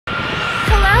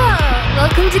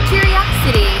Welcome to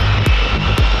Curiosity!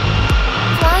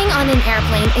 Flying on an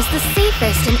airplane is the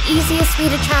safest and easiest way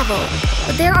to travel,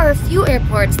 but there are a few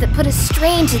airports that put a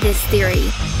strain to this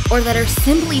theory, or that are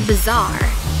simply bizarre.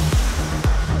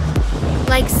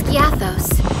 Like Skiathos,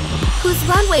 whose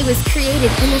runway was created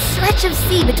in a stretch of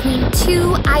sea between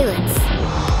two islands.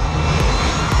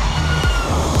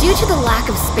 Due to the lack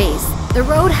of space, the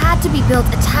road had to be built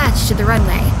attached to the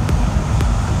runway.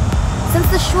 Since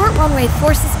the short runway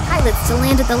forces pilots to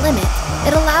land at the limit,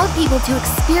 it allowed people to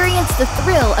experience the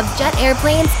thrill of jet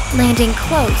airplanes landing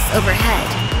close overhead.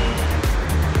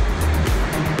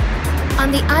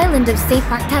 On the island of St.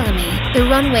 Barthélemy, the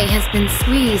runway has been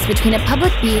squeezed between a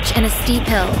public beach and a steep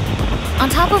hill, on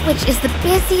top of which is the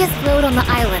busiest road on the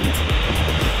island.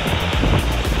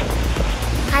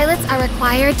 Pilots are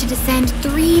required to descend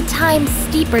 3 times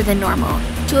steeper than normal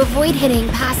to avoid hitting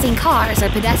passing cars or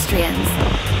pedestrians.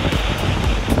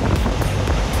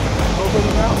 Over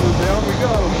the mountain, down we go.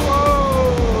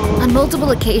 Whoa! On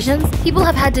multiple occasions, people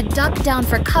have had to duck down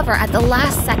for cover at the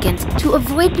last second to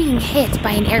avoid being hit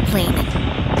by an airplane.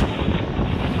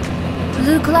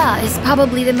 Lukla is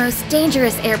probably the most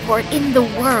dangerous airport in the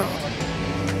world.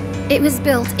 It was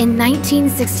built in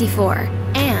 1964,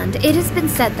 and it has been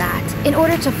said that, in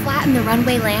order to flatten the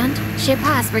runway land,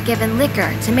 Sherpas were given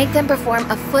liquor to make them perform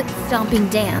a foot-stomping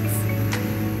dance.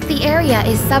 The area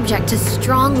is subject to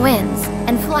strong winds,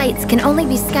 and flights can only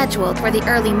be scheduled for the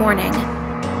early morning.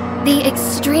 The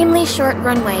extremely short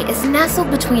runway is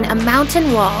nestled between a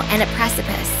mountain wall and a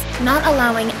precipice, not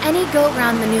allowing any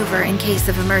go-round maneuver in case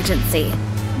of emergency.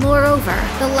 Moreover,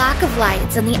 the lack of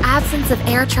lights and the absence of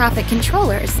air traffic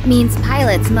controllers means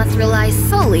pilots must rely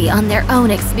solely on their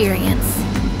own experience.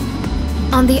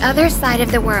 On the other side of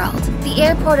the world, the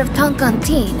airport of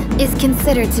Toncontín is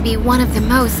considered to be one of the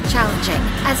most challenging,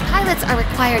 as pilots are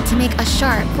required to make a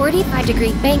sharp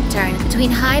 45-degree bank turn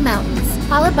between high mountains,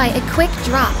 followed by a quick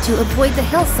drop to avoid the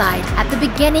hillside at the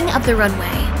beginning of the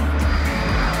runway.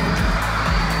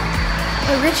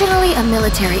 Originally a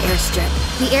military airstrip,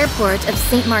 the airport of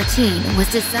Saint Maarten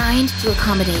was designed to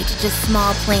accommodate just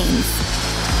small planes.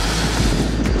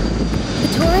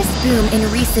 The tourist boom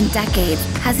in recent decades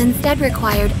has instead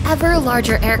required ever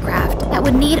larger aircraft that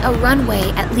would need a runway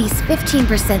at least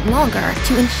 15% longer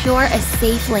to ensure a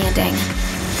safe landing.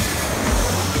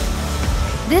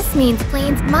 This means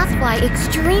planes must fly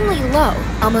extremely low,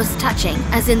 almost touching,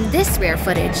 as in this rare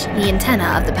footage, the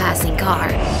antenna of the passing car.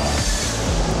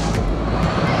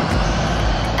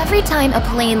 Every time a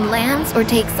plane lands or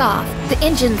takes off, the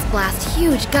engines blast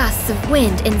huge gusts of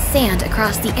wind and sand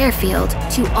across the airfield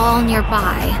to all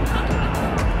nearby.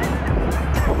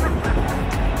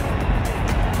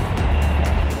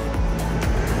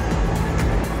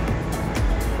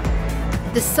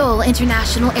 The Seoul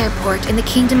International Airport in the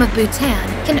Kingdom of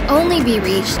Bhutan can only be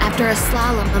reached after a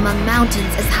slalom among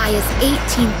mountains as high as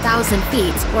 18,000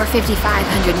 feet or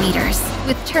 5,500 meters.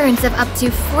 With turns of up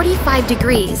to 45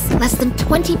 degrees, less than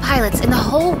 20 pilots in the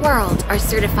whole world are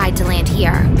certified to land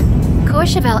here.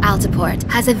 Courchevel Altiport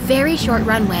has a very short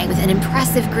runway with an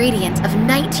impressive gradient of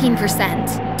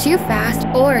 19%. Too fast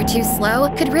or too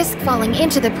slow could risk falling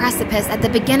into the precipice at the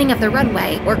beginning of the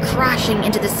runway or crashing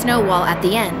into the snow wall at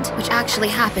the end, which actually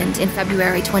happened in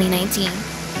February 2019.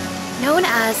 Known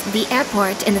as the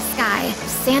airport in the sky,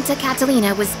 Santa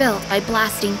Catalina was built by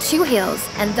blasting 2 hills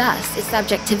and thus is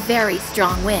subject to very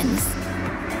strong winds.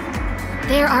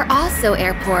 There are also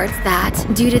airports that,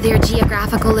 due to their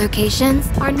geographical locations,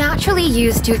 are naturally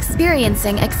used to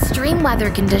experiencing extreme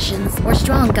weather conditions or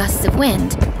strong gusts of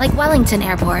wind, like Wellington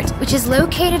Airport, which is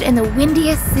located in the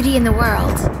windiest city in the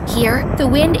world. Here, the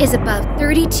wind is above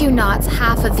 32 knots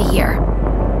half of the year.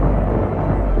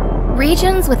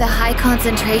 Regions with a high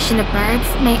concentration of birds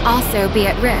may also be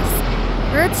at risk.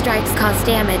 Bird strikes cause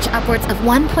damage upwards of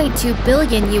 $1.2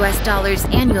 billion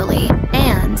annually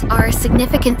and are a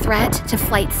significant threat to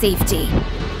flight safety.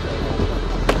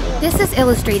 This is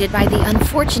illustrated by the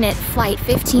unfortunate Flight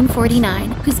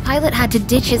 1549, whose pilot had to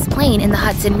ditch his plane in the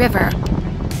Hudson River.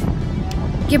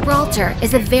 Gibraltar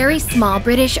is a very small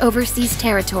British overseas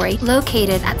territory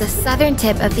located at the southern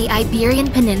tip of the Iberian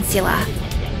Peninsula.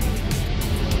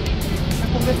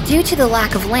 Due to the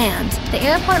lack of land, the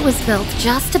airport was built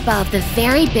just above the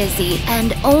very busy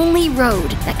and only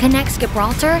road that connects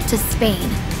Gibraltar to Spain.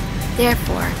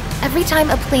 Therefore, every time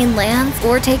a plane lands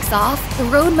or takes off, the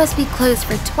road must be closed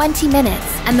for 20 minutes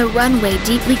and the runway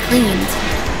deeply cleaned.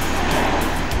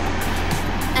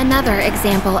 Another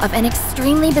example of an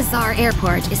extremely bizarre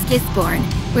airport is Gisborne,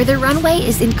 where the runway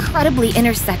is incredibly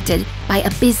intersected by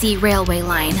a busy railway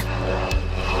line.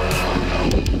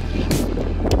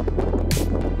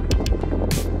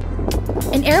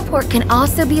 In An airport can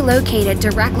also be located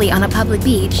directly on a public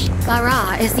beach.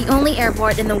 Barth is the only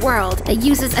airport in the world that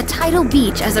uses a tidal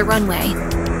beach as a runway.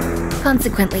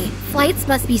 Consequently, flights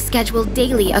must be scheduled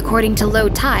daily according to low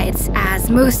tides, as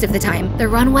most of the time, the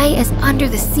runway is under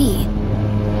the sea.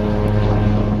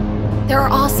 There are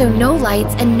also no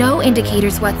lights and no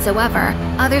indicators whatsoever,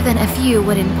 other than a few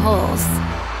wooden poles.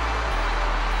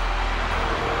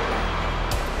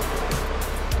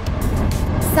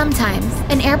 Sometimes,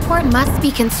 an airport must be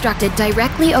constructed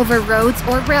directly over roads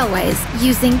or railways,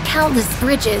 using countless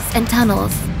bridges and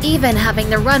tunnels, even having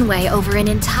the runway over an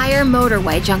entire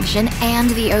motorway junction and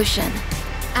the ocean.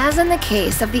 As in the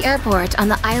case of the airport on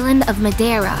the island of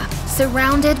Madeira,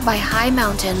 surrounded by high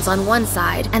mountains on one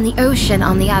side and the ocean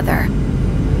on the other.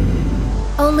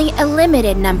 Only a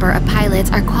limited number of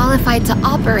pilots are qualified to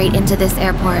operate into this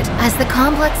airport, as the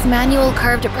complex manual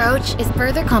curved approach is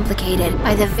further complicated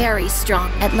by the very strong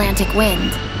Atlantic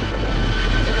wind.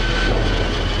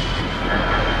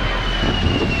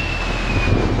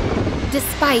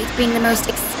 Despite being the most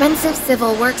expensive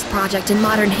civil works project in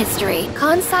modern history,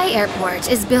 Kansai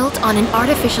Airport is built on an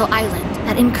artificial island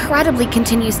that incredibly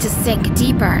continues to sink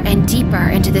deeper and deeper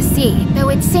into the sea, though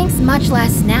it sinks much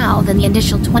less now than the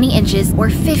initial 20 inches or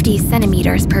 50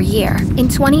 centimeters per year. In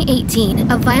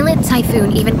 2018, a violent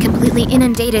typhoon even completely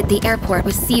inundated the airport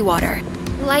with seawater.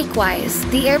 Likewise,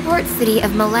 the airport city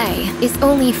of Malé is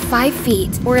only 5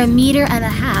 feet or 1.5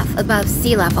 meters above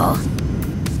sea level.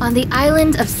 On the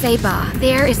island of Saba,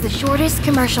 there is the shortest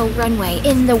commercial runway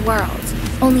in the world,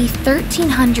 only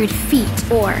 1,300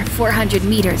 feet or 400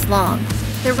 meters long.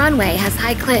 The runway has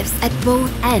high cliffs at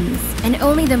both ends, and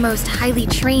only the most highly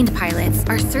trained pilots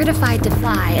are certified to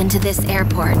fly into this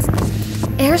airport.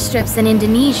 Airstrips in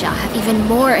Indonesia have even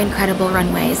more incredible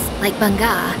runways, like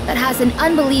Bangka, that has an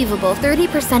unbelievable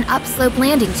 30% upslope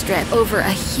landing strip over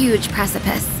a huge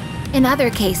precipice. In other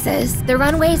cases, the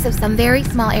runways of some very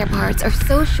small airports are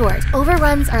so short,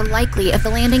 overruns are likely if the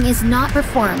landing is not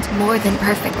performed more than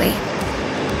perfectly.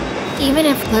 Even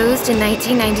if closed in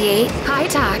 1998, Kai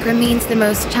Tak remains the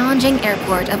most challenging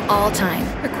airport of all time,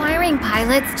 requiring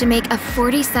pilots to make a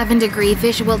 47-degree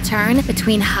visual turn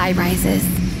between high rises.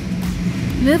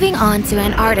 Moving on to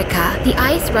Antarctica, the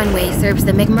ice runway serves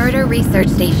the McMurdo Research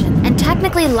Station and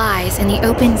technically lies in the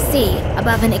open sea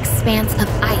above an expanse of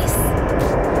ice.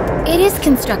 It is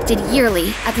constructed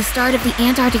yearly at the start of the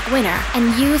Antarctic winter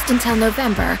and used until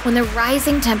November, when the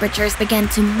rising temperatures begin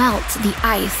to melt the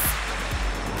ice.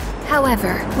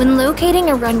 However, when locating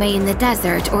a runway in the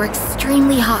desert or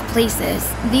extremely hot places,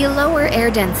 the lower air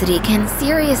density can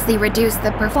seriously reduce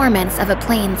the performance of a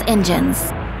plane's engines.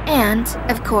 And,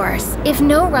 of course, if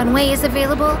no runway is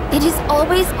available, it is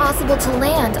always possible to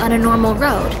land on a normal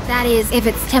road, that is, if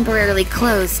it's temporarily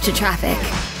closed to traffic.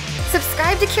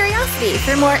 Subscribe to Curiosity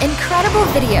for more incredible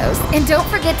videos, and don't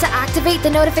forget to activate the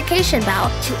notification bell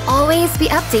to always be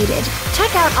updated.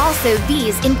 Check out also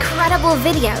these incredible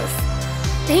videos.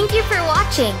 Thank you for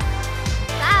watching!